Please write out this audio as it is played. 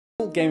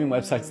Gaming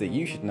websites that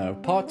you should know,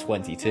 part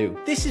 22.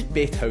 This is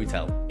Bit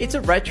Hotel. It's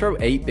a retro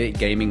 8-bit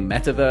gaming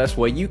metaverse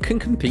where you can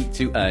compete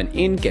to earn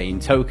in-game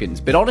tokens,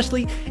 but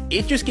honestly,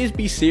 it just gives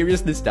me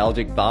serious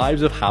nostalgic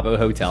vibes of Habbo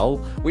Hotel,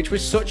 which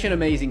was such an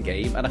amazing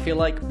game, and I feel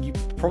like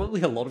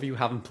probably a lot of you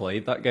haven't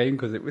played that game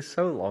because it was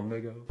so long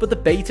ago. But the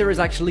beta is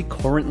actually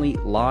currently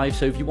live,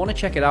 so if you want to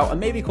check it out and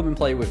maybe come and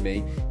play with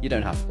me, you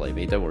don't have to play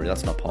me, don't worry,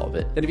 that's not part of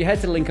it. Then if you head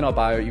to the link in our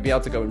bio, you'll be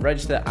able to go and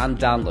register and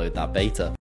download that beta.